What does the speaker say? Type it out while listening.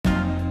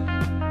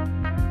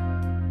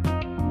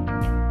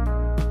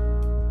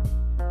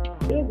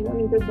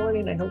morning. Good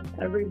morning. I hope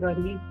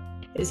everybody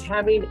is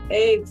having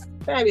a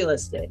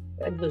fabulous day.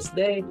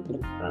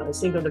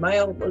 Cinco de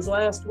Mayo was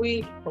last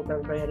week. Hope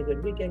everybody had a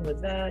good weekend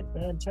with that.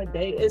 And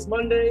today is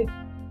Monday,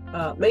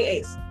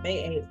 May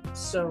 8th.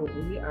 So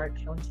we are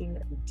counting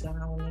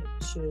down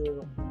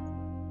to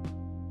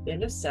the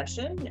end of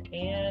session,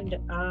 and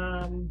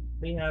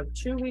we have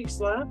 2 weeks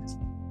left.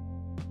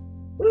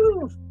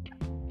 Woo!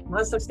 A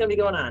lot of stuff's going to be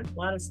going on. A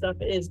lot of stuff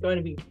is going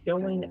to be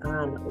going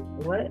on.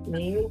 Let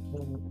me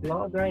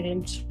log right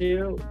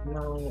into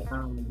my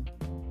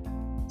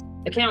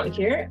account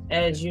here.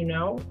 As you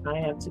know, I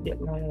have to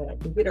get my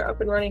computer up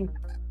and running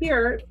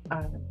here.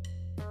 I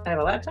have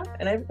a laptop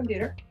and I have a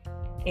computer,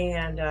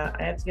 and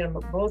I have to get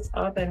them both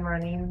up and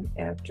running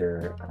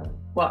after,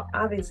 well,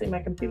 obviously my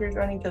computer's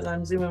running because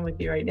I'm Zooming with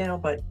you right now,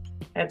 but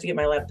I have to get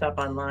my laptop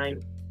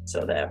online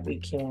so that we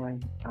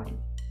can,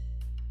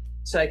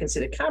 so I can see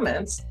the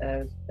comments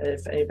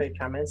if anybody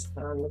comments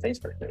on the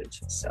Facebook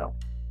page. So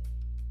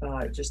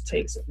it just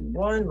takes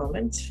one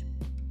moment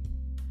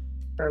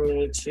for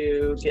me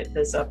to get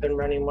this up and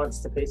running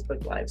once the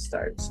Facebook Live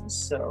starts.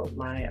 So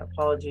my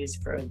apologies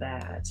for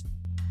that.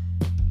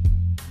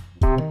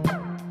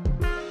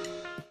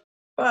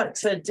 But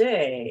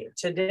today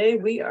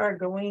we are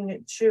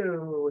going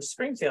to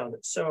Springfield.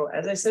 So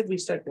as I said, we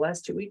start the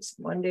last 2 weeks,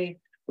 Monday.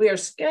 We are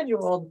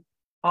scheduled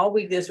all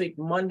week this week,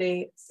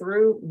 Monday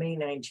through May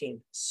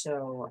 19th.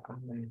 So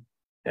I'm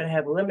going to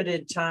have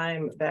limited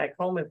time back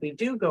home. If we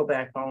do go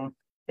back home,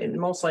 it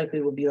most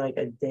likely will be like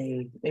a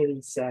day,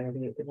 maybe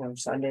Saturday or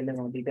Sunday, and then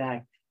I'll be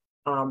back.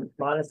 A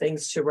lot of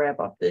things to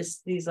wrap up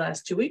these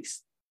last 2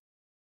 weeks.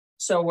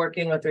 So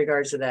working with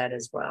regards to that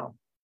as well.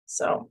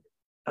 So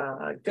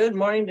good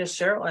morning to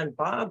Cheryl and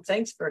Bob.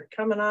 Thanks for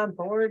coming on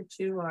board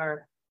to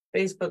our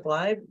Facebook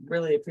Live.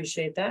 Really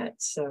appreciate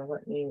that. So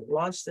let me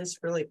launch this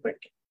really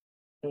quick.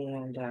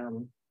 And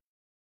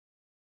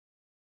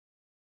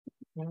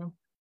there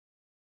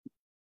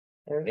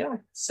we go.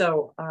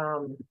 So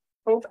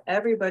hope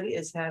everybody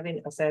is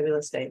having a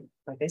fabulous day,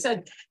 like I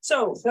said.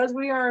 So because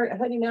we are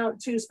heading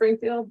out to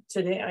Springfield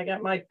today, I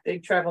got my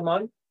big travel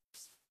mug,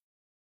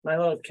 my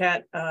little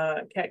cat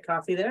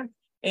coffee there,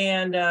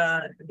 and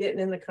getting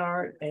in the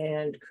car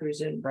and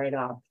cruising right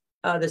off.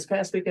 This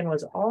past weekend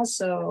was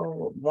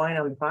also Wine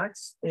on the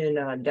Fox in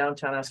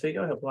downtown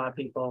Oswego. I hope a lot of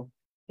people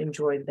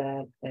enjoyed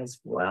that as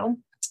well,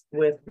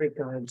 with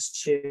regards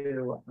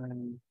to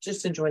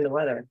just enjoying the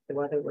weather. The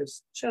weather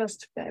was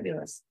just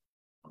fabulous.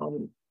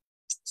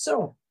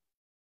 So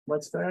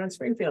what's going on in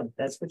Springfield?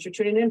 That's what you're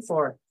tuning in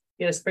for.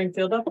 Get a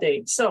Springfield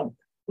update. So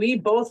we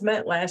both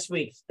met last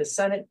week, the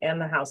Senate and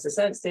the House. The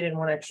Senate stayed in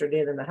one extra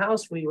day than the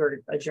House. We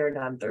were adjourned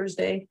on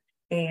Thursday,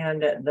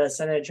 and the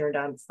Senate adjourned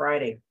on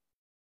Friday.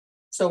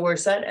 So we're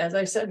set, as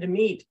I said, to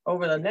meet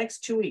over the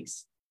next 2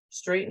 weeks,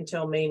 straight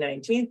until May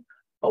 19th.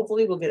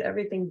 Hopefully we'll get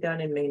everything done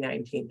in May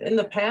 19th. In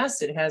the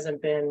past, it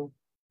hasn't been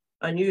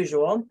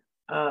unusual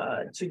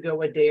to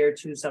go a day or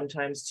two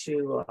sometimes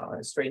to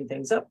straighten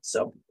things up.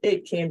 So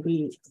it can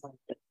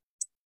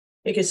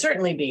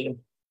certainly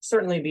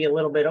be a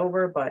little bit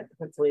over, but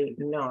hopefully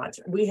not.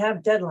 We have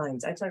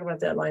deadlines. I talk about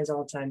deadlines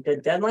all the time. The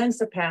deadlines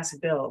to pass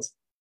bills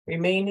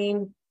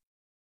remaining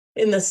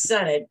in the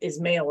Senate is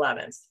May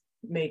 11th.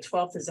 May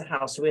 12th is the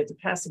House. So we have to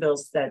pass the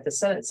bills that the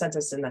Senate sent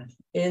us in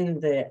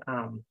the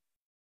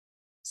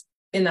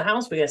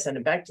House. We got to send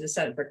it back to the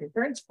Senate for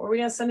concurrence, or we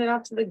got to send it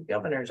out to the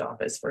governor's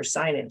office for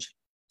signage.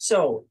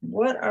 So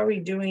what are we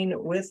doing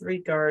with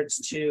regards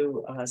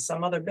to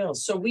some other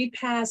bills? So we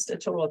passed a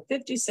total of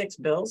 56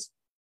 bills,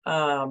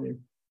 in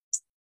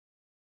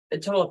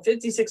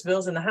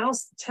the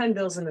House, 10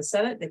 bills in the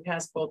Senate. They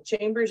passed both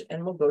chambers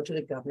and will go to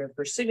the governor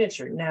for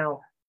signature.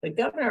 Now, the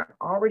governor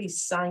already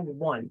signed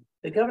one.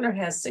 The governor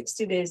has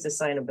 60 days to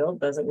sign a bill.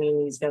 Doesn't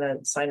mean he's going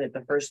to sign it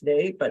the first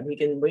day, but he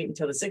can wait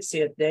until the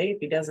 60th day. If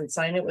he doesn't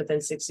sign it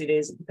within 60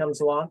 days, it becomes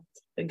law.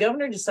 The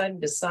governor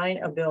decided to sign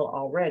a bill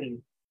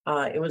already.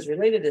 It was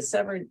related to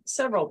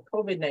several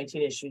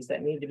COVID-19 issues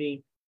that need to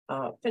be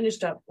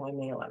finished up by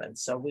May 11th.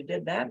 So we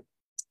did that.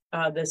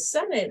 The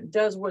Senate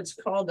does what's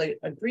called an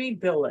agreed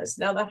bill list.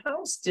 Now, the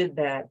House did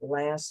that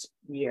last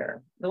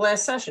year, the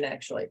last session,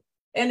 actually.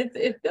 And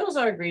if bills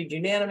are agreed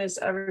unanimous,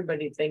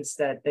 everybody thinks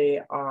that they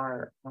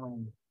are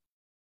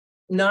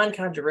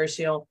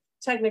non-controversial,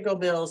 technical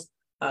bills,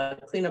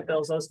 cleanup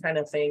bills, those kind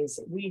of things.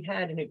 We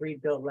had an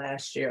agreed bill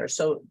last year.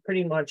 So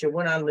pretty much it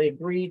went on the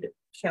agreed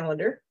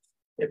calendar.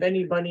 If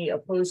anybody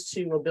opposed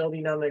to a bill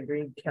being on the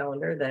agreed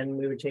calendar, then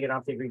we would take it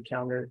off the agreed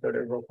calendar, go to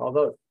a roll call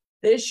vote.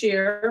 This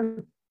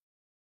year,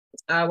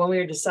 when we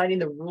were deciding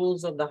the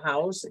rules of the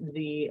House,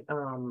 the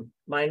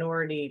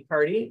minority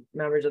party,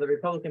 members of the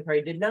Republican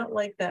Party, did not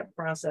like that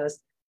process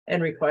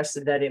and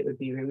requested that it would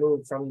be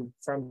removed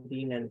from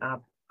being an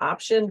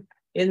option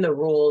in the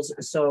rules.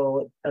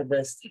 So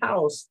this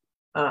House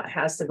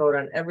has to vote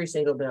on every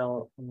single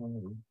bill,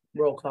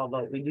 roll call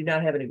vote. We do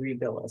not have an agreed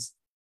bill list.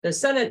 The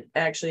Senate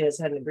actually has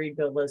had an agreed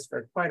bill list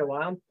for quite a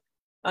while.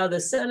 The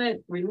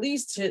Senate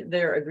released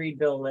their agreed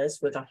bill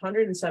list with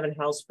 107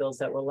 House bills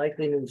that will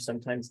likely move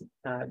sometimes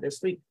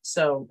this week.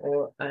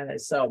 So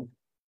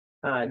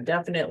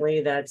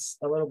Definitely that's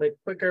a little bit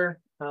quicker,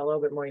 a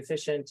little bit more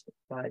efficient,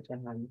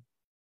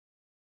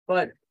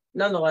 but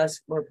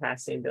nonetheless, we're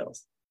passing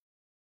bills.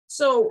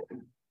 So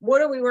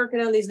what are we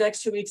working on these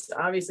next 2 weeks?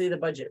 Obviously the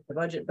budget.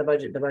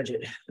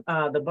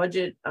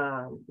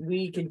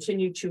 We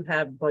continue to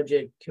have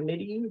budget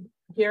committee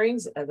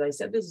hearings. As I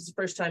said, this is the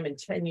first time in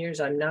 10 years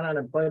I'm not on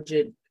a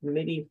budget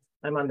committee.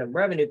 I'm on the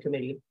revenue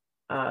committee.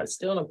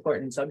 Still an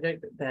important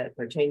subject that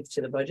pertains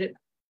to the budget.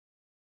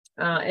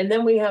 And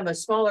then we have a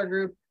smaller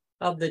group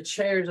of the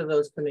chairs of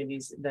those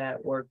committees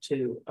that work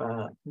to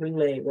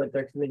relay what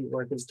their committee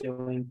work is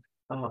doing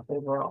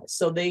overall.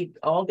 So they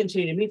all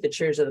continue to meet, the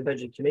chairs of the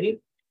budget committee,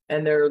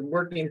 and they're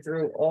working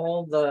through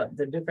all the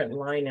different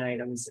line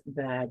items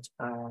that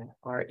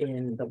are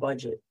in the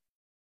budget.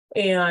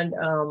 And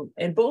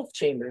both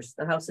chambers,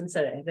 the House and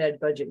Senate, have had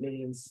budget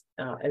meetings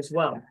as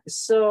well.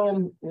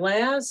 So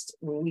last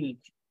week,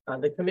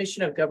 the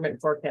Commission of Government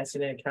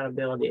Forecasting and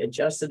Accountability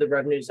adjusted the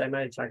revenues. I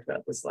might have talked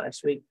about this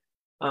last week,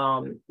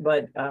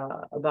 but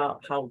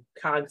about how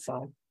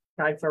COGFA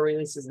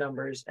releases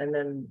numbers, and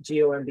then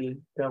GOMB,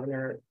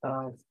 Governor's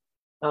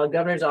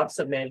Office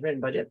of Management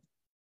and Budget.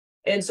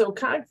 And so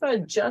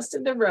COGFA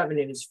adjusted the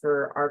revenues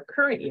for our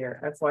current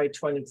year,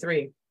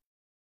 FY23,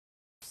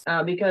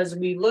 because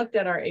we looked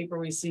at our April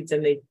receipts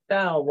and they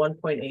fell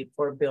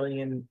 $1.84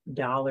 billion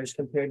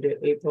compared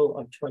to April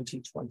of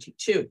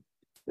 2022.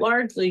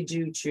 Largely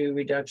due to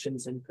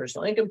reductions in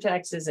personal income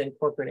taxes and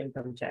corporate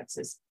income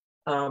taxes.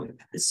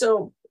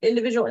 So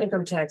individual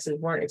income taxes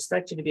weren't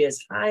expected to be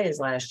as high as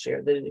last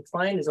year. The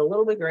decline is a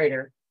little bit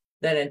greater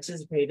than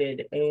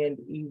anticipated and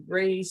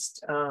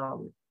erased a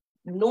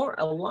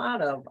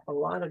lot of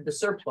the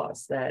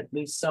surplus that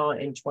we saw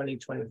in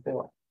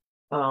 2024.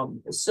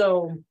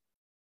 So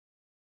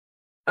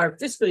our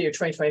fiscal year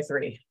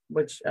 2023,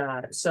 which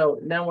so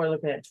now we're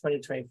looking at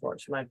 2024,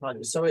 so my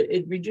apologies. So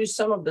it reduced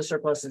some of the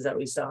surpluses that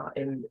we saw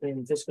in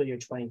fiscal year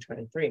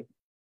 2023.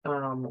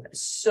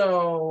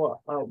 So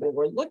what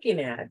we're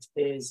looking at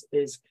is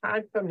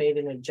COGFA made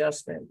an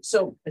adjustment.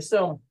 So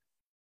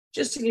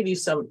just to give you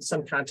some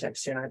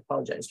context here, and I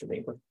apologize for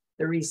me, but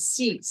the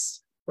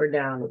receipts were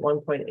down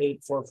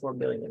 1.844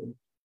 billion.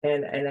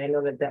 And I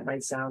know that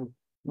might sound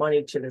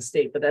money to the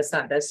state, but that's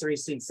not, that's the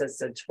receipts. That's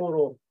the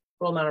total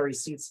amount of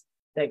receipts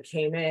that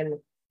came in.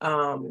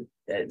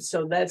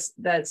 So that's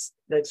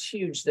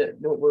huge, that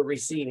what we're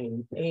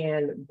receiving.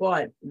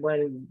 But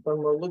when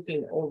we're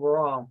looking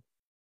overall,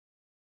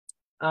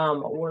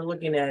 we're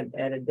looking at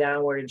a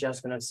downward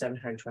adjustment of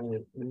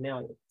 720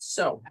 million.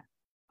 So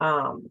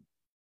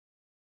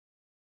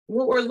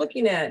what we're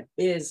looking at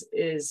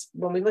is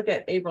when we look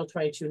at April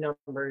 22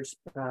 numbers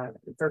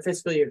for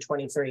fiscal year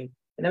 23,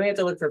 and then we have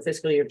to look for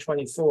fiscal year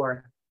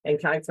 24, and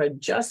COGFA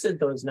adjusted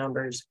those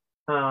numbers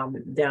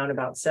down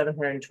about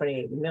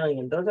 728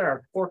 million. Those are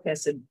our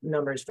forecasted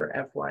numbers for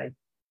FY24.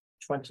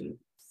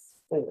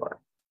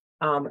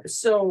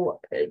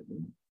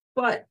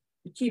 But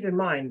keep in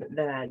mind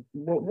that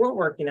what we're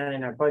working on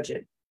in our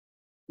budget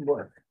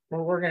work,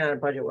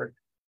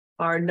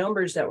 are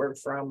numbers that were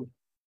from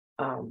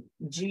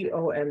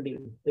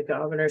GOMB, the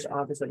Governor's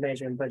Office of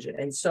Management and Budget.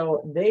 And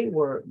so they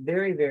were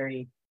very,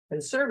 very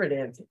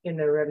conservative in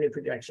their revenue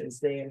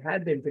projections. They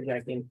had been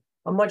projecting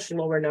a much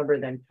lower number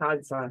than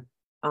COGFA,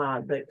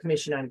 the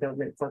Commission on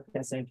Government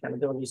Forecasting and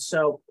Accountability.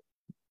 So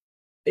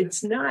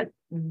it's not,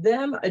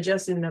 them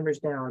adjusting the numbers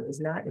down is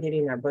not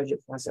hitting our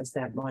budget process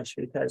that much,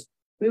 because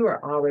we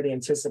were already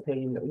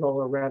anticipating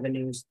lower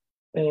revenues.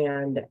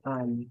 And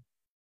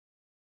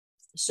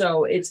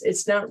so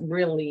it's not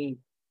really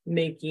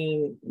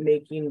making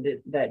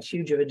that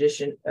huge of a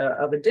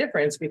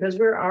difference, because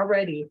we're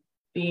already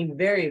being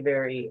very,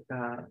 very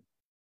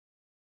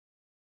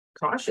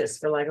cautious,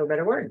 for lack of a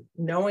better word,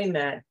 knowing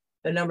that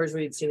the numbers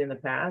we'd seen in the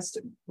past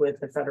with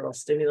the federal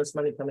stimulus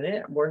money coming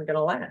in weren't going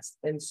to last.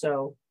 And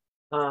so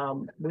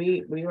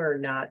we were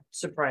not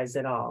surprised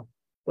at all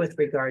with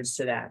regards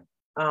to that.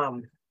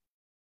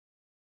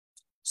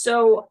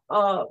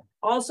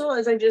 Also,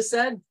 as I just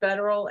said,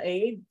 federal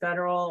aid,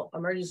 federal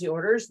emergency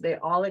orders, they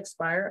all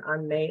expire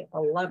on May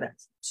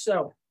 11th.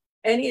 So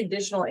any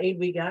additional aid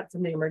we got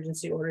from the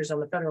emergency orders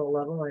on the federal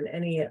level, and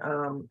any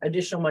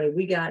additional money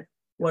we got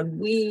when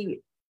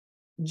we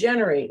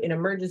generate an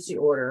emergency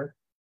order,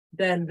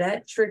 then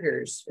that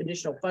triggers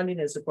additional funding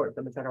and support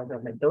from the federal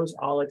government. Those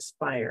all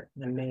expire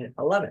on May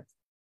 11th.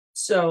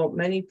 So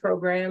many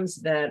programs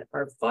that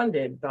are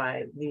funded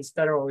by these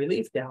federal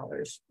relief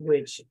dollars,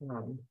 which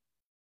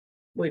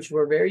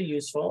were very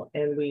useful,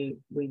 and we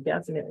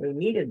definitely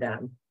needed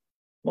them.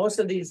 Most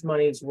of these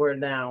monies were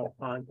now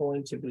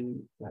going to be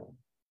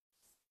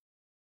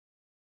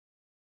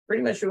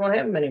pretty much, we won't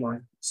have them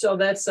anymore. So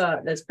that's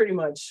pretty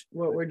much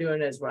what we're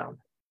doing as well.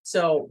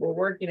 So we're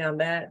working on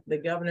that. The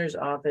Governor's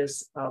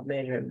Office of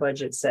Management and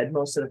Budget said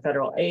most of the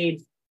federal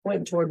aid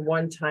went toward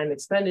one-time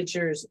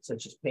expenditures,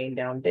 such as paying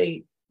down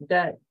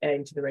debt,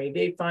 adding to the rainy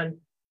day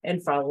fund,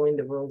 and following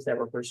the rules that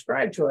were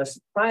prescribed to us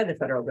by the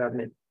federal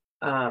government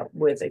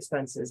with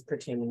expenses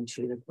pertaining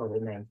to the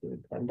COVID-19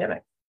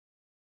 pandemic.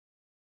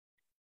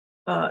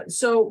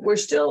 So we're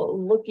still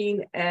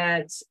looking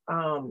at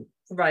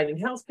providing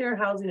healthcare,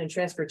 housing, and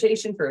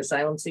transportation for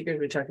asylum seekers.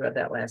 We talked about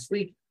that last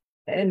week.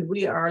 And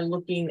we are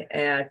looking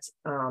at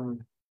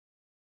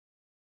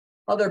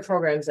other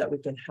programs that we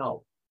can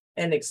help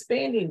and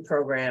expanding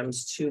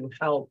programs to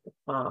help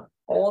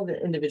all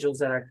the individuals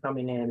that are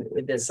coming in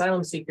with the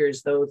asylum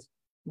seekers, those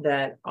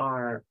that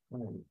are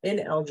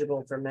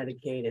ineligible for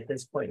Medicaid at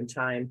this point in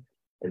time.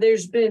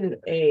 There's been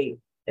a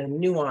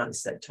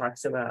nuance that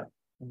talks about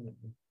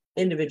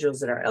individuals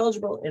that are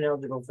eligible,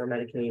 ineligible for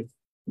Medicaid.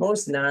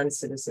 Most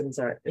non-citizens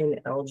are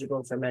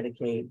ineligible for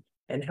Medicaid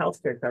and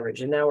healthcare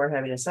coverage. And now we're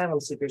having asylum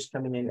seekers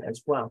coming in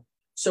as well.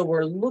 So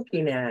we're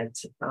looking at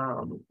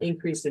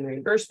increase in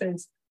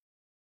reimbursements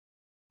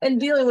and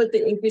dealing with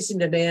the increasing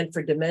demand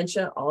for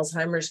dementia,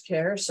 Alzheimer's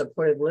care.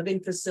 Supportive living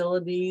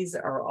facilities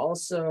are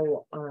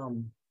also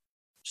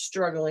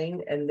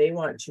struggling, and they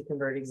want to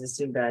convert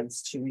existing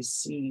beds to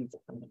receive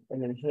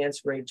an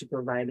enhanced rate to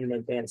providing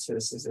advanced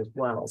services as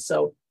well.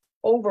 So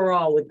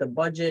overall, with the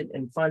budget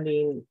and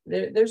funding,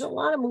 there's a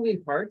lot of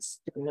moving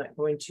parts. I'm not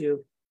going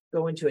to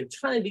go into a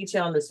ton of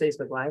detail on this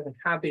Facebook Live. I'm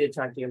happy to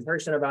talk to you in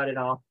person about it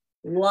all.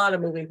 A lot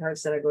of moving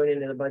parts that are going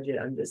into the budget.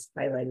 I'm just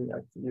highlighting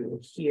a few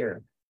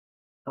here.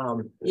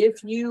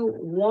 If you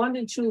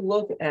wanted to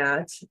look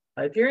at,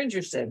 if you're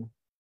interested,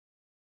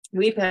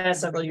 we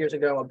passed several years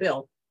ago a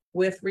bill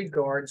with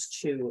regards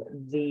to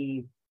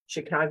the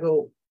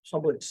Chicago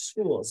public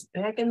schools.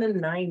 Back in the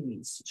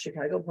 90s,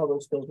 Chicago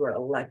public schools were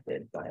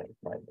elected by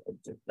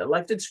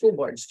elected school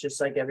boards, just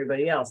like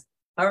everybody else.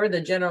 However,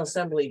 the General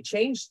Assembly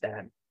changed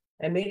that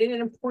and made it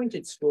an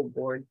appointed school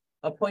board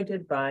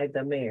appointed by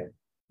the mayor.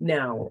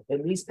 Now,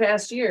 in these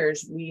past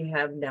years, we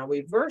have now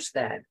reversed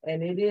that,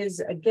 and it is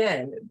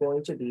again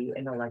going to be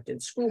an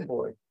elected school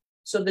board.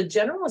 So the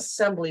General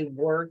Assembly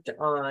worked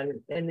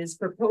on and is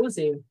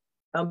proposing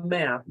a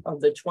map of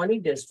the 20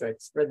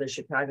 districts for the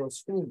Chicago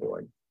School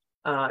Board.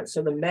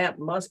 So the map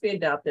must be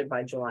adopted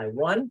by July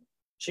 1.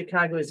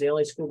 Chicago is the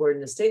only school board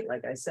in the state,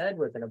 like I said,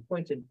 with an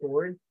appointed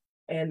board,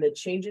 and the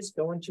changes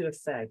go into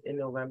effect in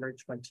November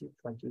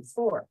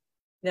 2024.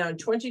 Now, in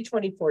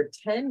 2024,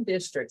 10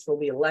 districts will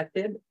be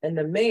elected, and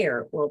the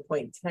mayor will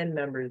appoint 10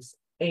 members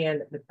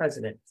and the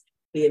president.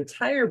 The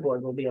entire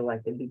board will be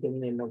elected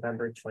beginning in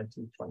November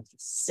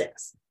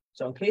 2026.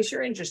 So in case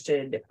you're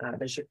interested,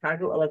 the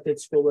Chicago elected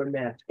school board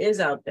map is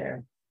out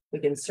there. We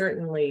can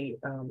certainly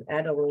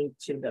add a link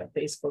to the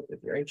Facebook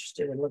if you're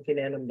interested in looking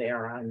at them. They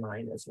are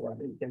online as well.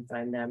 You can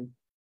find them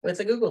with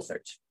a Google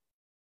search.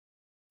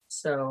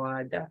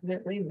 So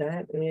definitely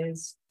that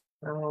is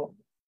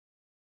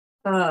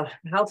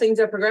how things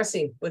are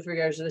progressing with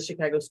regards to the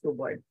Chicago School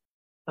Board.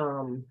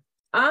 On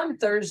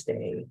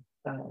Thursday,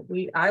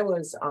 I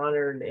was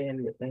honored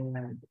and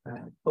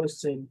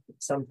posted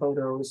some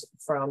photos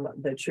from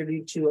the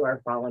tribute to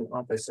our fallen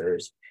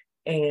officers.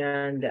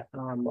 And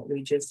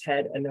we just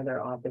had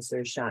another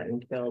officer shot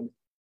and killed.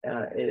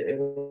 It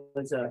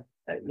was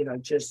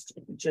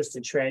just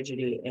a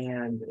tragedy,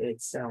 and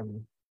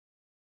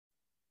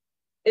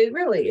it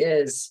really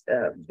is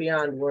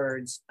beyond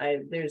words.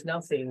 There's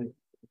nothing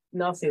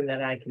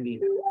that I can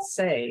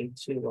say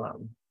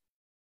to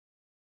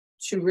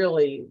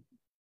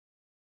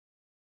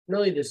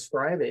really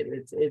describe it.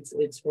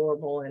 It's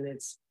horrible, and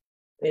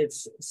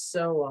it's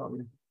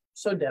so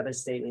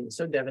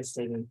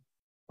devastating.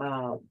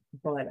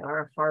 But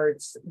our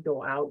hearts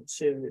go out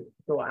to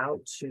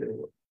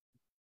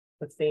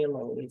the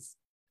families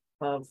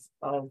of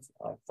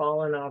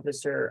fallen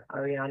officer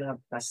Ariana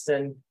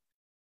Preston.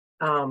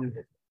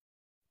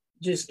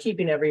 Just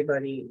keeping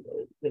everybody,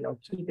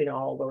 keeping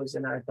all those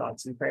in our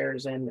thoughts and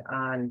prayers. And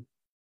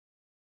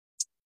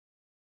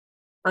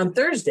on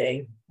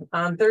Thursday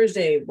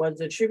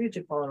was a tribute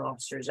to fallen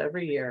officers.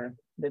 Every year,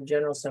 the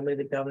General Assembly,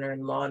 the governor,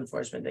 and law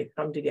enforcement, they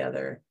come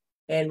together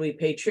and we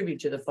pay tribute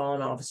to the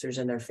fallen officers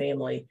and their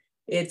family.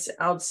 It's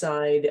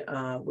outside.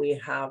 We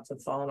have the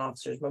Fallen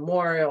Officers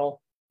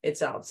Memorial.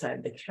 It's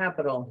outside the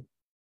Capitol.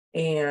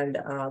 And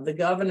the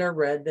governor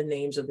read the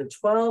names of the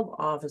 12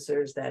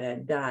 officers that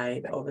had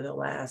died over the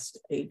last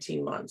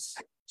 18 months.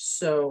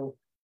 So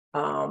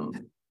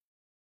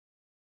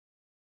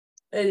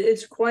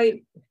it's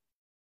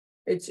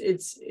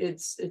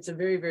a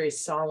very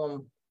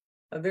solemn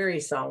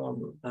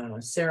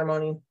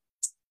ceremony.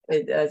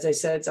 As I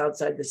said, it's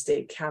outside the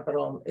state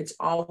capitol. It's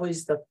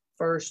always the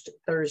first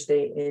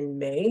Thursday in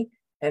May,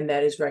 and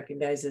that is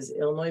recognized as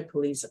Illinois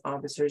Police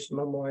Officers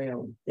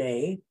Memorial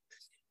Day.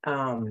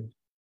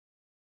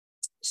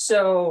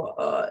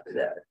 So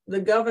the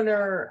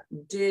governor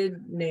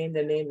did name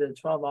the names of the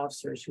 12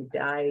 officers who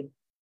died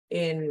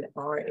in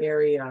our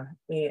area,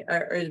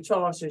 or the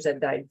 12 officers that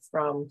died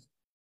from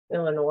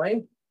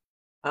Illinois.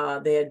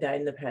 They had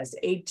died in the past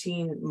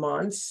 18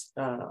 months.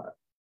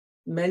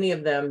 Many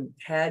of them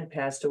had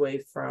passed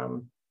away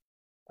from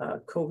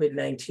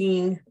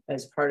COVID-19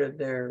 as part of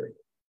their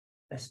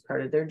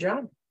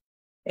job.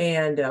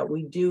 And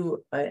we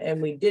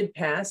did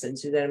pass, and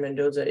Susanna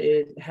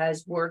Mendoza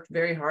has worked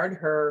very hard.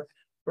 Her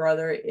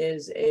brother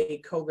is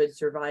a COVID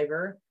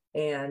survivor,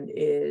 and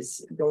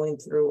is going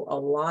through a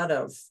lot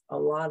of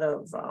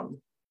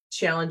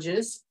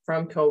challenges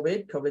from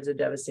COVID. COVID's a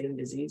devastating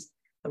disease,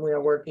 and we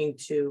are working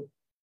to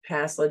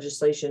pass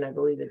legislation. I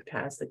believe it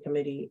passed the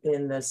committee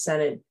in the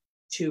Senate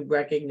to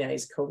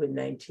recognize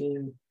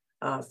COVID-19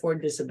 for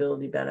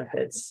disability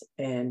benefits.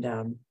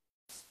 And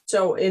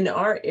so in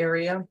our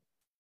area,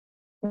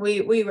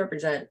 I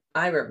represent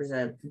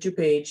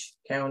DuPage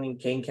County,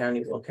 Kane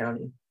County, Will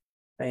County,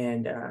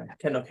 and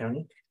Kendall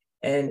County.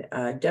 And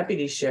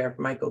Deputy Sheriff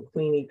Michael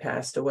Queenie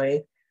passed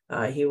away.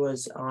 He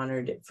was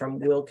honored from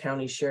Will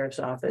County Sheriff's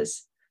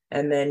Office.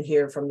 And then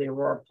here from the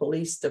Aurora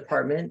Police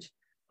Department,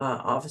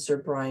 Officer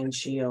Brian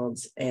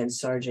Shields and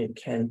Sergeant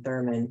Ken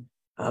Thurman,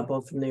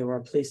 both from the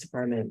Aurora Police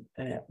Department.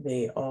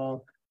 They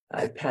all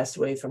passed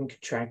away from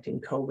contracting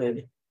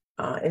COVID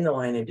in the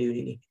line of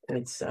duty.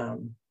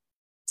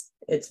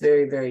 It's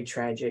very, very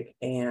tragic.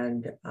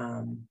 And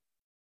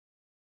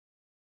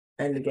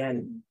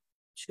again,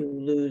 to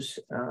lose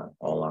our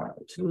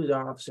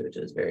officers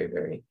is very,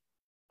 very,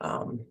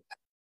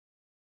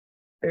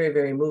 very,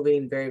 very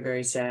moving, very,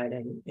 very sad,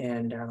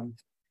 and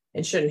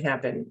shouldn't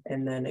happen.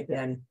 And then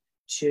again,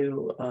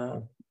 to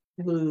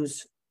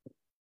lose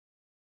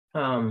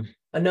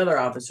another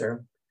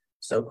officer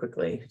so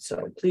quickly.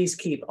 So please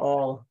keep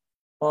all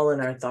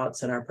in our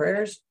thoughts and our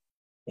prayers,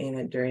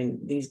 and during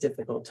these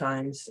difficult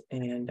times,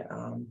 and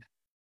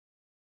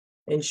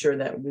ensure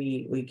that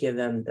we give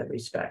them the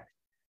respect.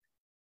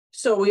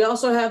 So we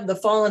also have the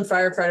Fallen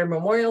Firefighter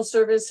Memorial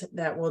Service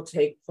that will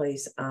take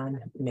place on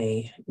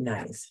May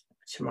 9th,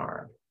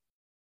 tomorrow.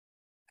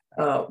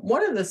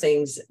 One of the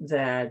things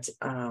that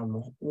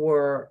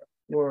we're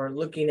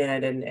looking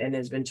at and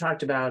has been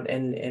talked about,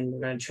 and we're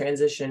going to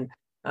transition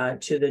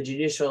to the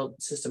judicial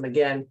system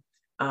again,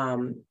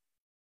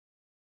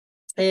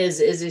 is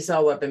the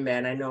assault weapon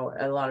ban. I know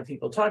a lot of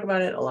people talk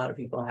about it. A lot of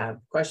people have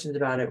questions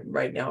about it.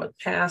 Right now it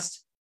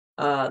passed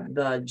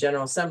the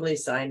General Assembly,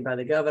 signed by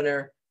the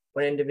governor.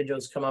 When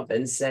individuals come up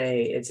and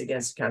say it's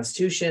against the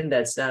Constitution,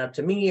 that's not up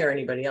to me or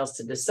anybody else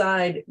to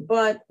decide,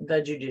 but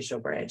the judicial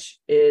branch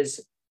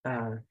is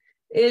the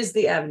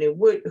avenue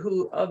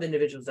of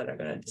individuals that are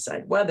going to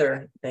decide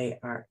whether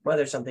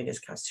something is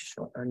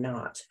constitutional or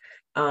not.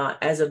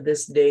 As of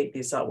this date,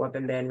 the assault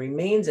weapon ban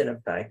remains in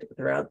effect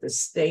throughout the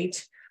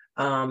state.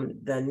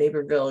 The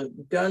Naperville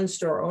gun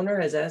store owner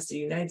has asked the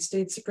United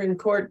States Supreme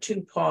Court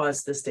to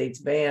pause the state's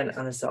ban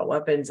on assault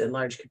weapons and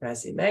large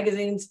capacity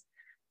magazines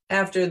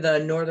after the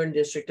Northern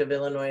District of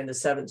Illinois and the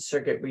Seventh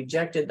Circuit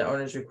rejected the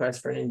owner's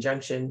request for an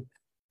injunction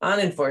on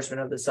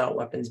enforcement of the assault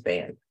weapons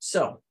ban.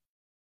 So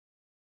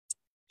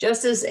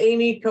Justice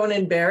Amy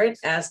Conan Barrett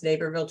asked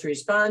Naperville to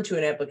respond to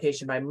an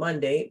application by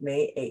Monday,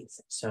 May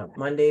 8th. So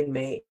Monday,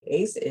 May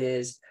 8th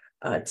is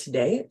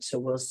today. So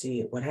we'll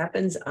see what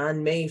happens.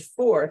 On May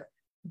 4th,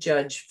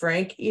 Judge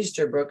Frank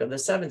Easterbrook of the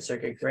Seventh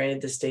Circuit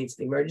granted the state's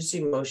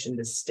emergency motion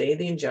to stay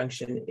the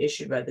injunction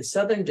issued by the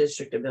Southern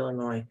District of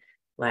Illinois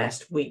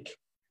last week.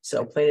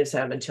 So plaintiffs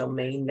have until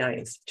May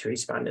 9th to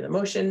respond to the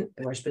motion,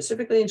 and were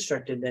specifically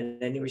instructed that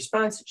any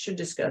response should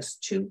discuss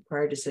two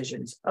prior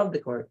decisions of the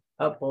court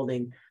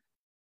upholding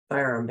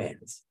firearm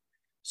bans.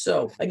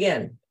 So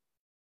again,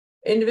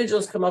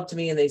 individuals come up to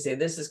me and they say,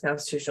 this is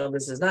constitutional,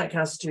 this is not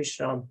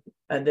constitutional.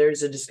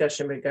 There's a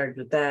discussion in regards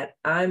with that.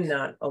 I'm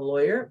not a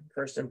lawyer,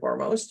 first and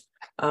foremost,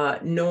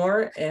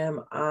 nor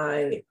am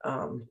I,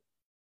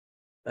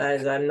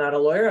 as I'm not a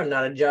lawyer, I'm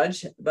not a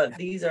judge, but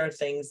these are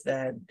things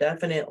that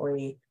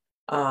definitely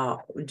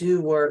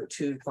do work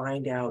to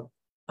find out,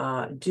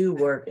 do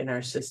work in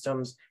our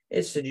systems.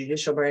 It's the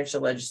judicial branch, the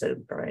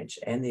legislative branch,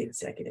 and the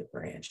executive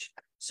branch.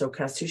 So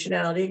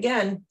constitutionality,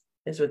 again,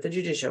 is with the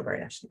judicial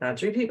branch. Not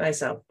to repeat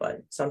myself,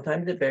 but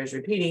sometimes it bears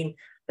repeating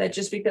that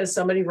just because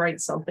somebody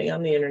writes something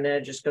on the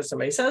internet, just because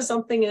somebody says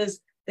something is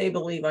they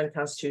believe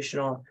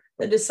unconstitutional,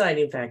 the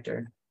deciding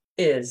factor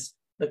is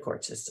the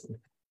court system.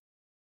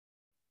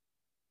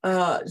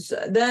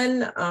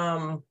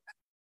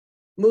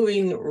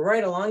 Moving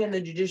right along in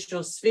the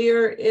judicial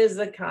sphere is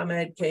the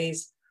ComEd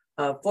case.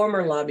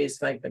 Former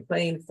lobbyist Mike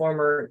McLean,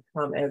 former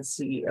ComEd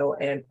CEO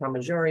Ann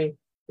Palmaggiore,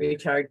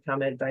 retired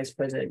ComEd Vice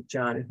President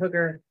John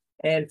Hooker,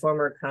 and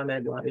former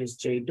ComEd lobbyist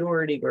Jay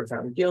Doherty were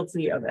found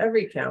guilty of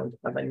every count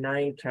of a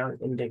 9-count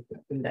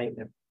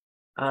indictment.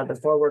 The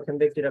four were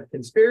convicted of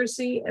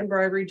conspiracy and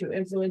bribery to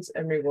influence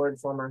and reward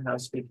former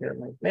House Speaker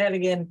Mike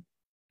Madigan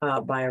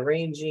by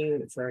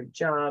arranging for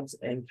jobs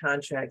and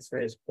contracts for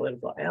his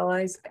political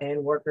allies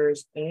and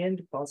workers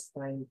and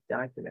falsifying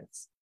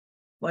documents.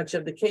 Much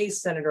of the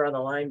case centered around the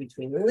line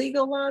between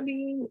legal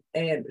lobbying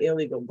and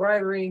illegal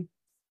bribery.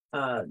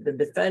 The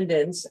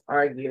defendants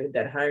argued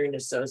that hiring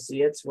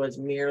associates was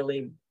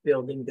merely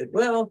building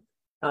goodwill.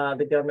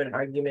 The government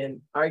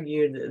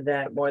argued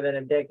that more than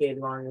a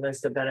decade-long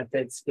list of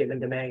benefits given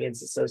to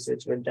Madigan's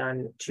associates were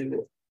done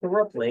to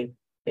corruptly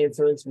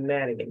influence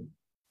Madigan.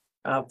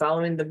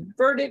 Following the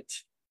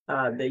verdict,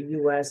 the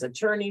U.S.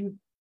 attorney,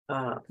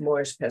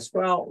 Morris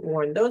Pasquale,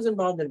 warned those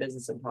involved in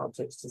business and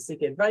politics to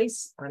seek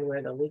advice on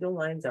where the legal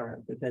lines are,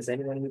 because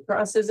anyone who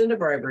crosses into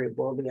bribery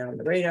will be on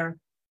the radar.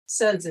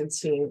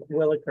 sentencing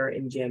will occur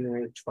in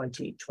January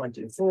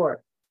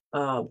 2024.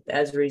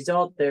 As a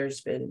result,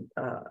 there's been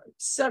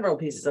several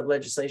pieces of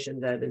legislation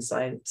that have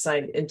been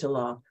signed into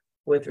law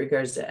with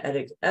regards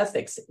to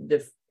ethics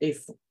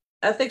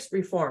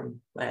reform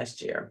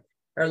last year,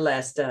 or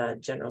last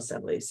General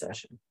Assembly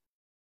session.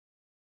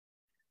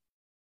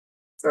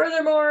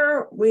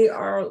 Furthermore, we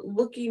are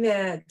looking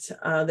at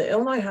the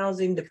Illinois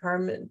Housing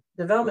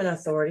Development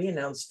Authority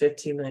announced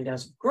 $15 million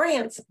of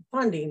grants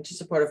funding to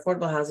support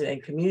affordable housing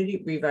and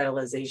community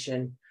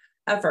revitalization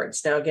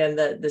efforts. Now, again,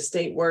 the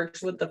state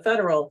works with the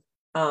federal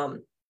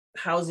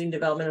housing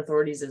development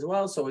authorities as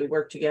well. So we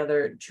work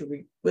together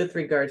with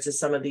regards to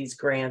some of these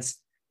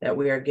grants that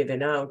we are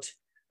giving out.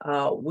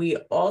 We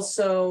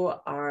also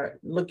are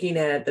looking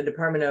at the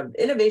Department of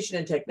Innovation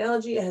and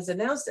Technology has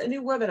announced a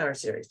new webinar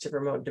series to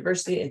promote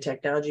diversity in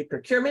technology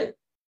procurement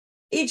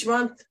each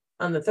month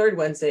on the third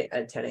Wednesday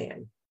at 10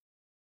 a.m.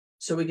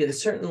 So we can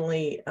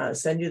certainly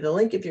send you the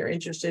link if you're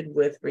interested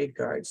with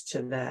regards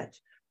to that.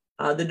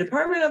 The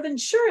Department of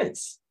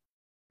Insurance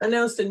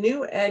announced a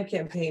new ad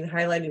campaign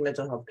highlighting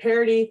mental health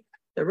parity.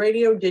 The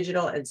radio,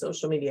 digital, and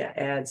social media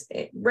ads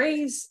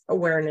raise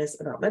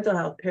awareness about mental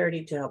health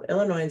parity to help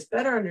Illinoisans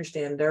better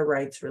understand their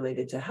rights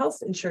related to health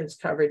insurance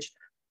coverage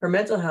for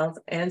mental health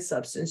and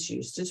substance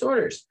use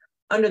disorders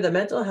under the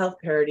Mental Health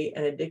Parity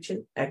and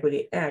Addiction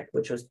Equity Act,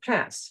 which was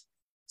passed.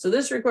 So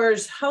this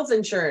requires health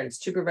insurance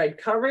to provide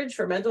coverage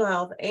for mental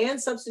health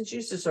and substance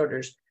use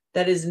disorders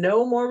that is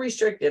no more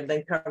restrictive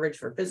than coverage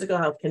for physical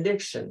health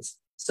conditions.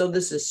 So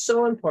this is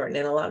so important,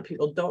 and a lot of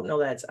people don't know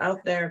that's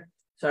out there.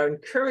 So I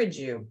encourage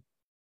you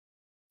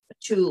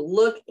to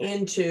look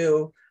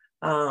into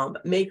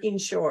making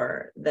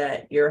sure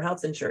that your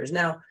health insurance.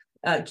 Now,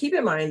 keep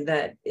in mind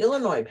that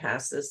Illinois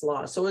passed this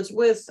law. So it's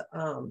with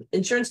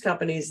insurance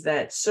companies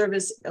that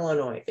service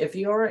Illinois. If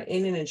you're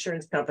in an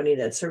insurance company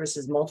that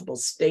services multiple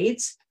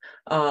states,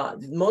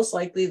 most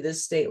likely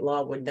this state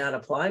law would not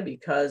apply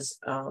because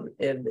of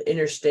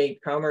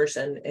interstate commerce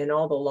and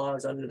all the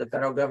laws under the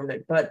federal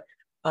government. But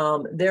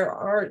there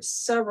are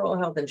several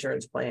health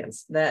insurance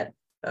plans that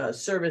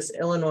service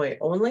Illinois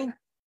only.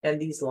 And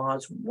these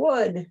laws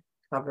would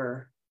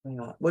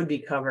be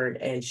covered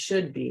and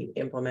should be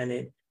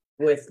implemented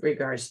with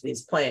regards to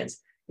these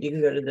plans. You can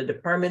go to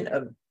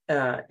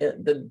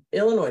the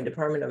Illinois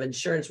Department of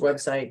Insurance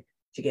website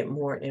to get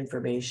more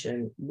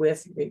information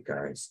with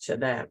regards to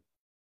that.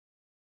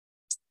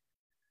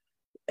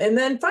 And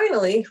then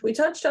finally, we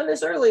touched on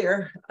this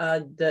earlier,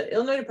 the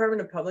Illinois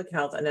Department of Public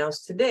Health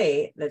announced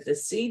today that the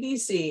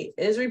CDC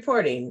is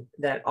reporting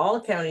that all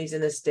counties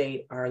in the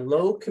state are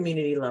low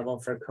community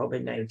level for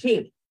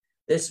COVID-19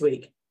 this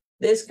week.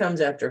 This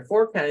comes after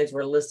 4 counties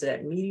were listed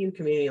at medium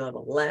community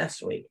level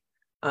last week.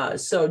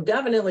 So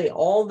definitely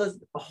all the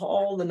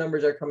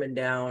numbers are coming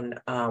down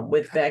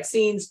with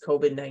vaccines.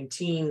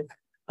 COVID-19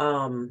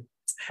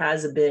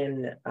 has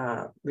been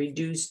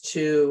reduced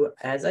to,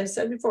 as I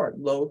said before,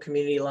 low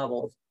community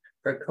levels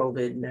for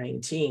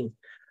COVID-19.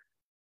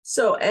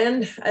 So,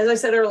 and as I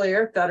said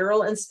earlier,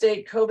 federal and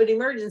state COVID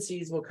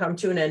emergencies will come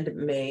to an end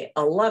May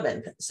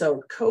 11th.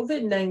 So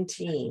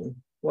COVID-19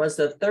 was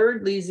the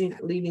third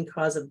leading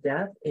cause of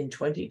death in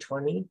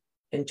 2020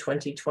 and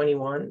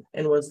 2021,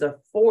 and was the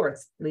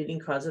 4th leading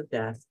cause of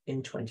death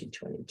in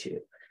 2022.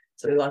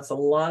 So we lost a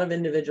lot of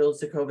individuals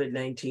to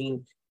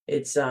COVID-19.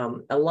 It's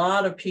a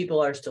lot of people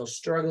are still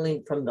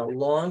struggling from the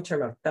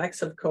long-term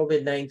effects of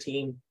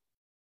COVID-19.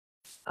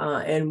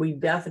 And we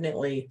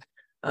definitely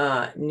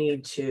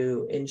need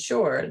to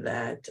ensure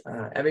that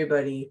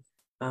everybody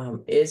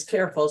is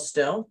careful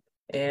still.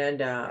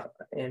 And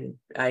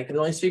I can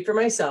only speak for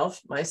myself,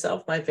 my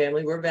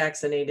family, we're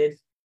vaccinated,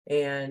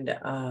 and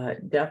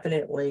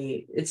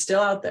definitely it's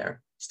still out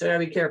there. Still gotta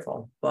be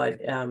careful, but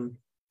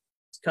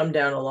it's come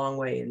down a long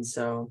way. And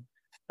so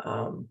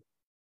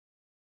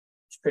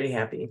pretty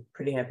happy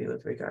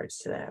with regards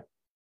to that.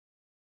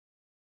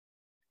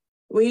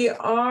 We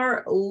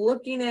are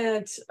looking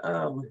at,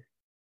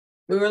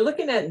 we were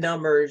looking at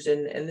numbers,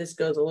 and this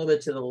goes a little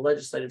bit to the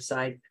legislative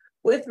side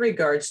with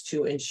regards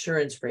to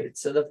insurance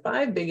rates. So the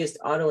 5 biggest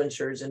auto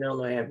insurers in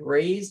Illinois have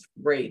raised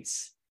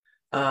rates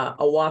a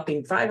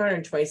whopping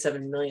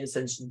 $527 million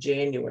since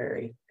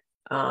January.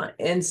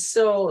 And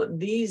so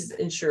these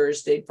insurers,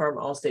 State Farm,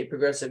 Allstate,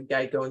 Progressive,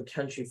 Geico, and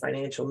Country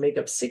Financial, make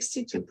up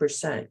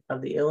 62%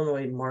 of the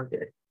Illinois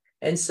market.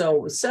 And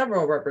so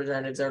several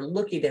representatives are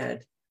looking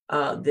at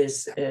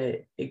this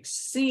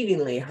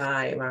exceedingly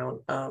high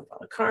amount of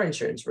car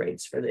insurance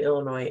rates for the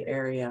Illinois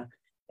area,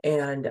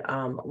 and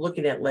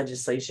looking at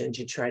legislation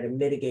to try to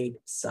mitigate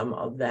some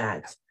of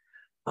that.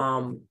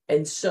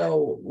 And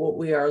so what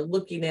we are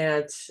looking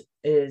at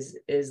is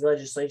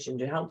legislation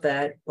to help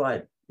that,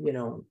 but you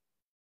know,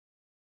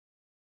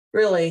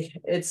 really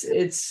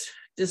it's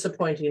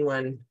disappointing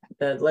when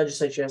the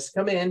legislature has to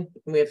come in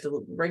and we have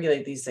to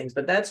regulate these things.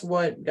 But that's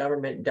what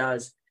government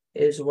does,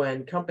 is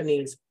when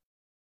companies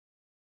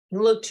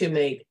look to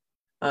make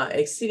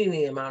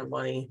exceedingly amount of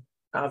money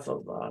off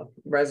of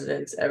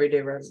residents,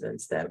 everyday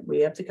residents, that we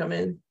have to come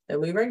in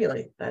and we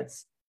regulate.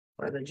 That's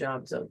one of the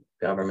jobs of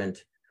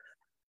government.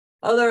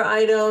 Other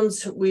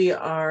items, we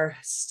are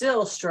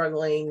still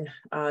struggling.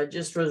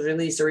 Just was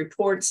released a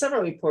report.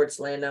 Several reports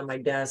land on my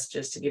desk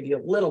just to give you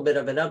a little bit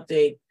of an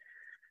update.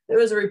 There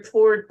was a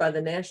report by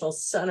the National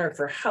Center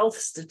for Health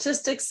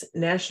Statistics,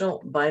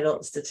 National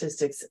Vital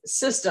Statistics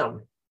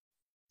System.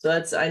 So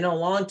that's, I know, a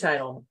long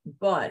title,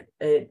 but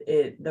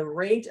the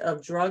rate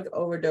of drug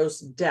overdose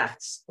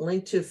deaths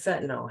linked to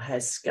fentanyl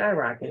has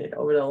skyrocketed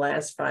over the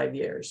last 5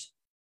 years.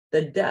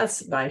 The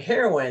deaths by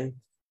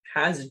heroin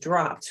has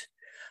dropped.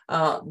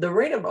 The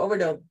rate of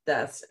overdose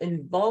deaths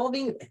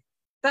involving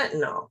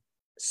fentanyl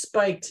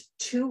spiked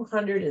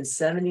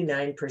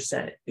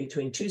 279%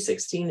 between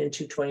 2016 and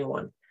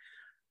 2021.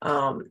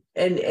 And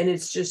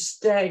it's just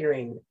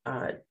staggering.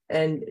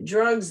 And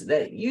drugs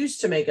that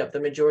used to make up the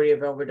majority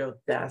of overdose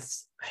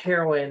deaths,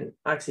 heroin,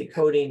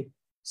 oxycodone,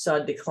 saw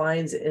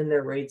declines in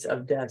their rates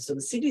of death. So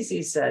the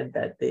CDC said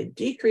that the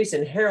decrease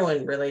in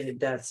heroin-related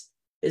deaths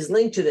is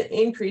linked to the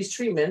increased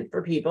treatment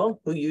for people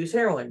who use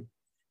heroin.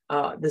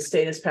 The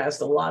state has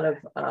passed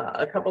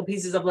a couple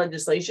pieces of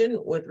legislation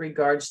with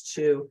regards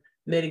to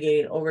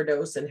mitigating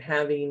overdose and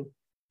having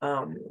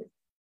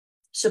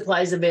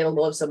supplies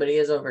available if somebody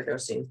is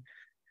overdosing.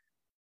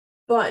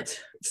 But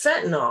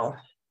fentanyl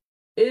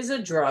is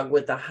a drug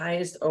with the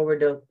highest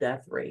overdose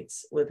death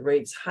rates, with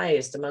rates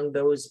highest among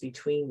those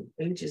between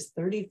ages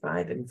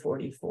 35 and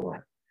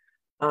 44.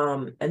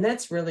 And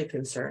that's really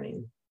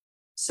concerning.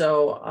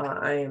 So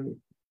I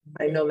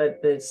know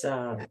that this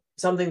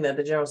something that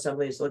the General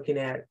Assembly is looking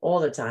at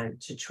all the time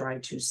to try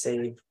to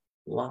save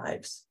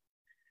lives.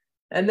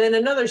 And then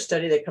another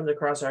study that comes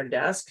across our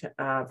desk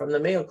from the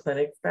Mayo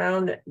Clinic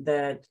found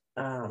that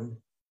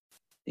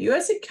the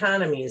U.S.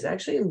 economy is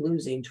actually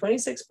losing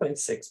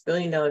 $26.6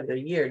 billion a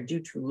year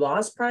due to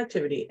lost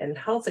productivity and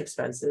health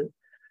expenses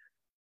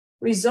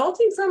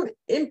resulting from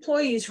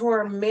employees who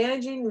are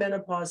managing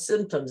menopause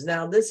symptoms.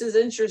 Now, this is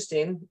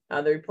interesting.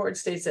 The report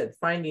states that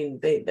finding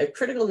the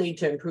critical need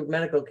to improve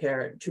medical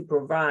care to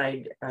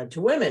provide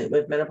to women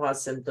with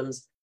menopause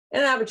symptoms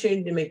an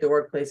opportunity to make the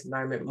workplace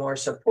environment more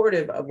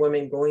supportive of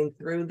women going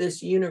through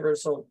this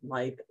universal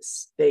life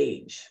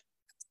stage.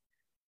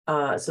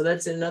 So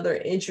that's another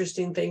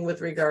interesting thing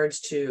with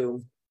regards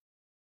to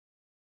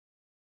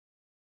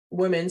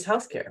women's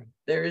healthcare.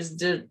 There is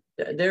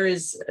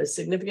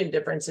significant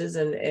differences,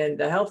 and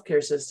the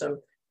healthcare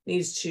system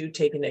needs to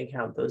take into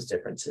account those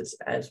differences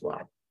as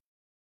well.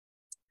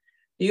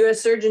 The U.S.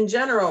 Surgeon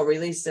General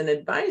released an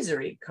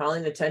advisory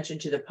calling attention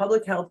to the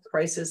public health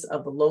crisis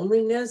of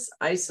loneliness,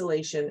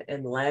 isolation,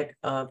 and lack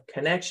of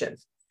connection.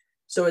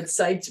 So it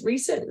cites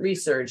recent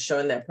research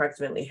showing that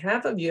approximately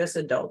half of U.S.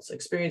 adults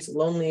experience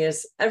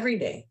loneliness every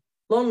day.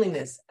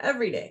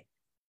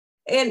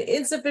 And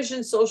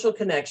insufficient social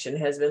connection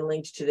has been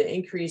linked to the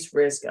increased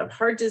risk of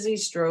heart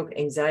disease, stroke,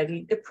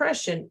 anxiety,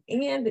 depression,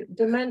 and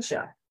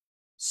dementia.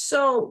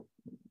 So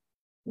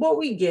what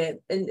we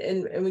get,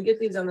 and we get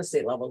these on the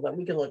state level that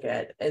we can look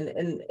at,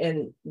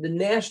 and the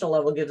national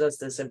level gives us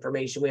this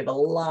information. We have a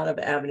lot of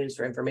avenues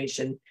for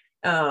information.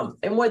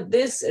 And what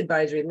this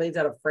advisory lays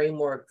out a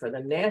framework for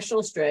the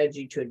national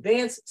strategy to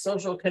advance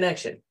social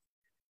connection,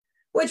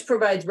 which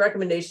provides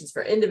recommendations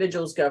for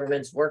individuals,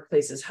 governments,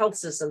 workplaces, health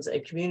systems,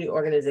 and community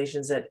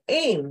organizations that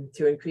aim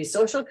to increase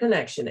social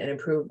connection and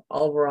improve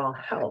overall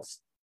health.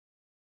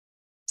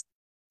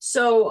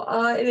 So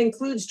it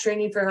includes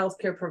training for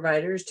healthcare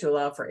providers to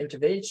allow for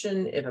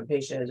intervention if a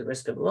patient has a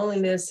risk of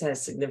loneliness,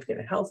 has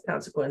significant health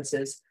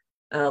consequences.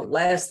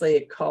 Lastly,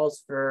 it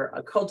calls for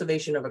a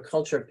cultivation of a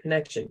culture of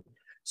connection.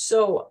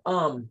 So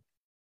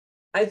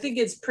I think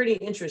it's pretty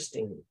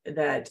interesting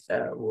that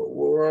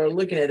we're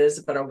looking at this,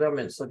 but our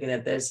government's looking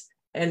at this,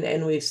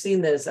 and we've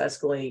seen this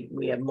escalate.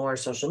 We have more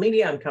social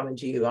media. I'm coming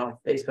to you off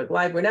Facebook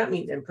Live. We're not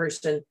meeting in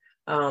person.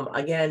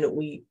 Again,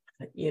 we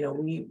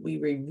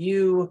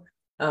review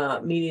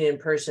meeting in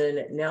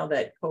person now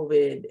that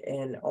COVID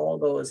and all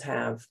those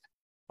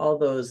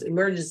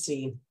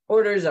emergency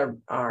orders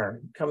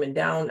are coming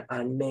down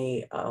on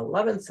May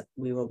 11th.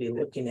 We will be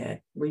looking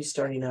at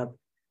restarting up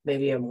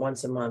maybe a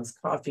once a month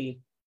coffee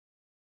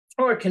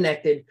or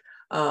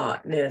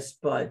connectedness,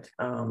 but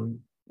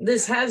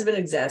this has been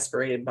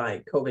exacerbated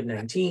by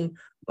COVID-19,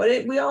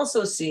 but we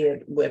also see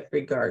it with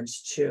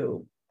regards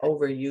to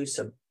overuse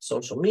of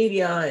social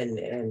media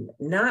and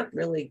not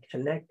really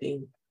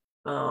connecting.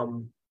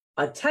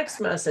 A text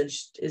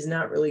message is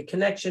not really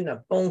connection.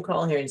 A phone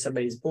call, hearing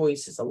somebody's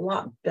voice is a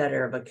lot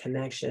better of a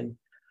connection.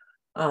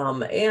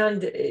 Loneliness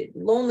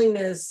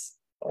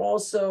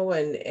also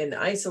and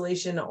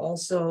isolation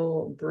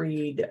also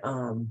breed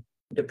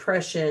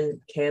depression,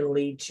 can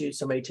lead to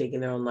somebody taking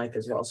their own life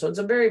as well. So it's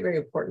a very, very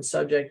important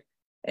subject,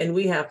 and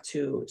we have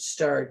to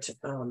start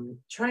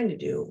trying to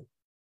do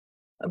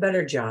a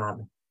better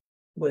job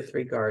with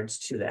regards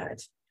to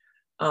that.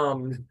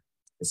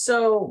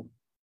 So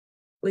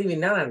leaving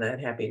not on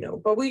that happy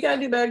note, but we got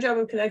to do a better job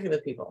of connecting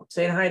with people,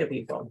 saying hi to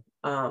people,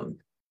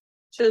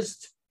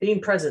 just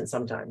being present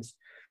sometimes.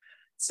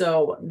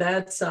 So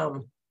that's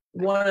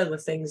one of the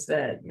things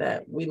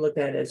that we look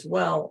at as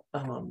well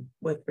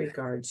with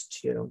regards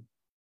to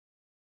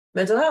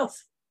mental health.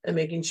 and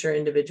making sure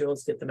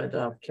individuals get the mental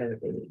health care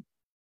that they need.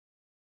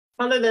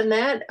 Other than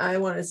that, I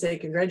want to say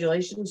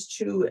congratulations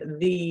to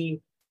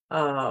the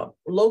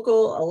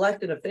local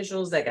elected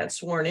officials that got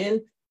sworn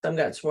in. Some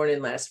got sworn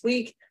in last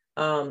week.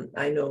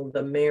 I know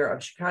the mayor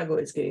of Chicago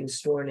is getting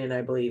sworn in,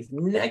 I believe,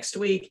 next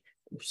week,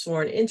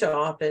 sworn into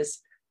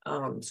office.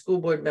 School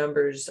board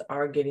members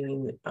are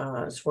getting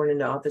sworn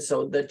into office.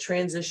 So the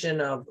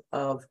transition of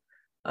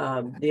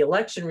the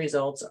election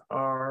results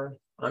are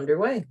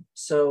underway.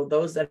 So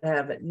those that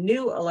have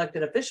new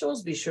elected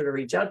officials, be sure to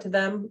reach out to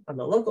them on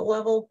the local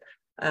level.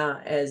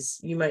 As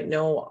you might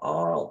know,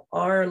 all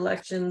our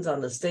elections on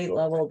the state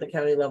level, the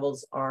county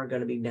levels are going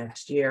to be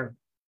next year.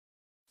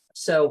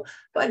 So,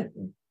 but,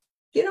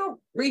 you know,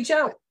 reach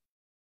out,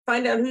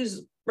 find out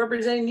who's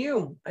representing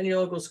you on your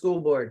local school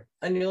board,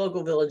 on your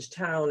local village,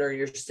 town, or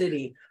your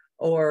city,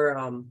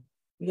 or,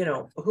 you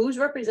know, who's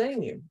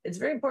representing you. It's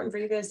very important for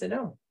you guys to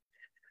know.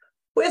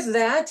 With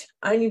that,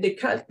 I need to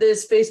cut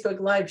this Facebook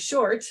Live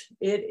short.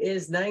 It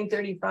is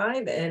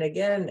 9:35. And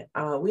again,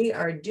 we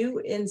are due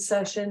in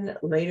session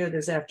later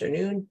this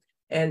afternoon.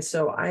 And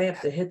so I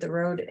have to hit the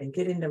road and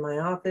get into my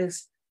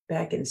office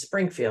back in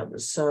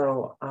Springfield.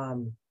 So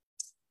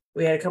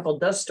we had a couple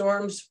dust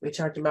storms. We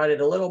talked about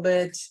it a little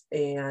bit.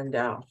 And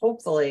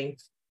hopefully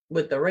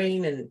with the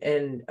rain,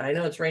 and I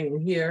know it's raining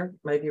here,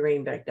 might be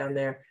raining back down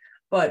there.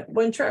 But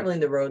when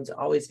traveling the roads,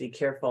 always be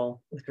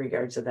careful with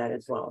regards to that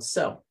as well.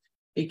 So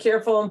be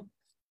careful.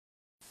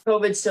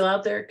 COVID's still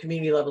out there.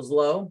 Community levels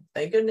low.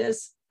 Thank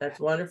goodness. That's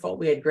wonderful.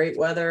 We had great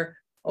weather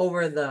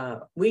over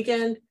the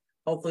weekend.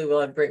 Hopefully we'll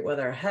have great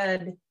weather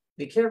ahead.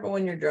 Be careful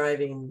when you're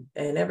driving,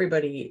 and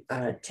everybody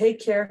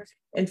take care.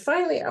 And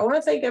finally, I want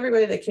to thank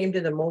everybody that came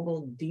to the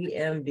mobile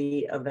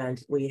DMV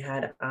event we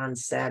had on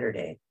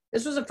Saturday.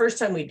 This was the first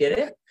time we did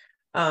it.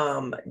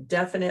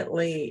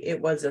 Definitely it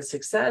was a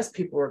success.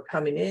 People were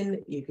coming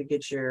in. You could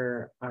get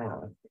your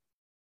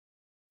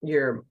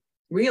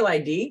Real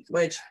ID,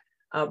 which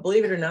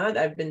believe it or not,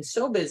 I've been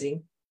so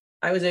busy.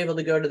 I was able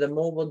to go to the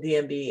mobile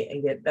DMV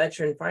and get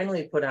veteran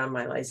finally put on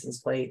my license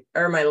plate,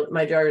 or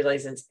my driver's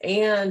license,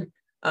 and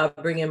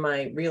bring in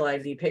my Real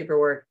ID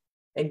paperwork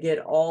and get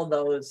all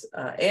those.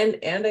 And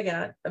I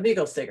got a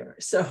vehicle sticker.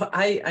 So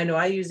I know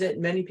I use it.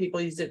 Many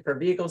people use it for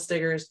vehicle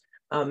stickers.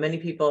 Many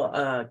people,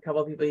 a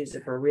couple of people use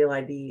it for Real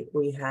ID.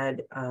 We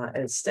had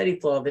a steady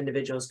flow of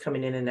individuals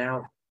coming in and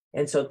out.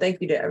 And so thank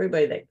you to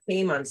everybody that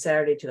came on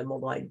Saturday to the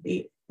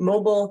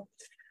mobile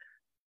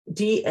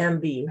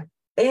DMV.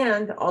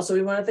 And also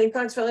we want to thank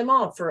Fox Valley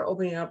Mall for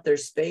opening up their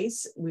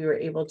space. We were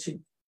able to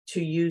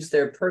use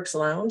their Perks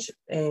Lounge,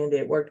 and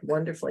it worked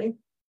wonderfully.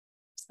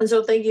 And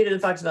so thank you to the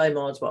Fox Valley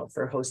Mall as well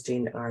for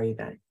hosting our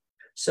event.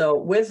 So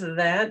with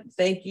that,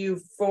 thank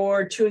you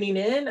for tuning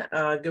in.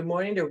 Good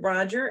morning to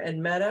Roger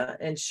and Meta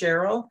and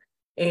Cheryl.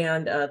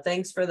 And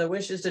thanks for the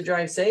wishes to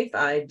drive safe.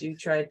 I do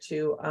try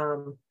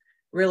to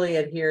really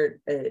adhere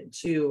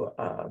to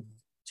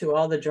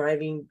all the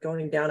driving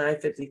going down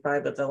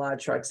I-55 with a lot of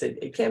trucks.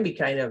 It can be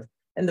kind of,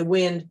 and the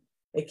wind,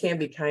 it can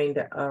be kind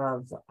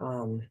of,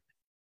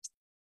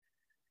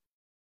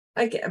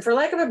 for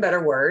lack of a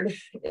better word,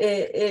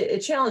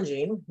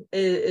 challenging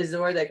is the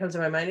word that comes to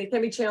my mind. It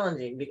can be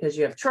challenging because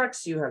you have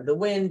trucks, you have the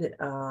wind,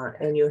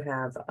 and you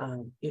have,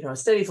 you know, a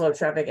steady flow of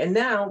traffic. And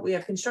now we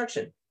have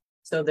construction.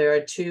 So there are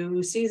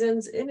two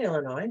seasons in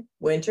Illinois,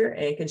 winter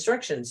and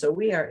construction. So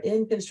we are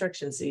in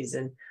construction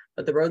season,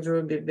 but the roads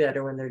will be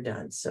better when they're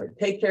done. So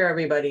take care,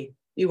 everybody.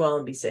 Be well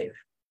and be safe.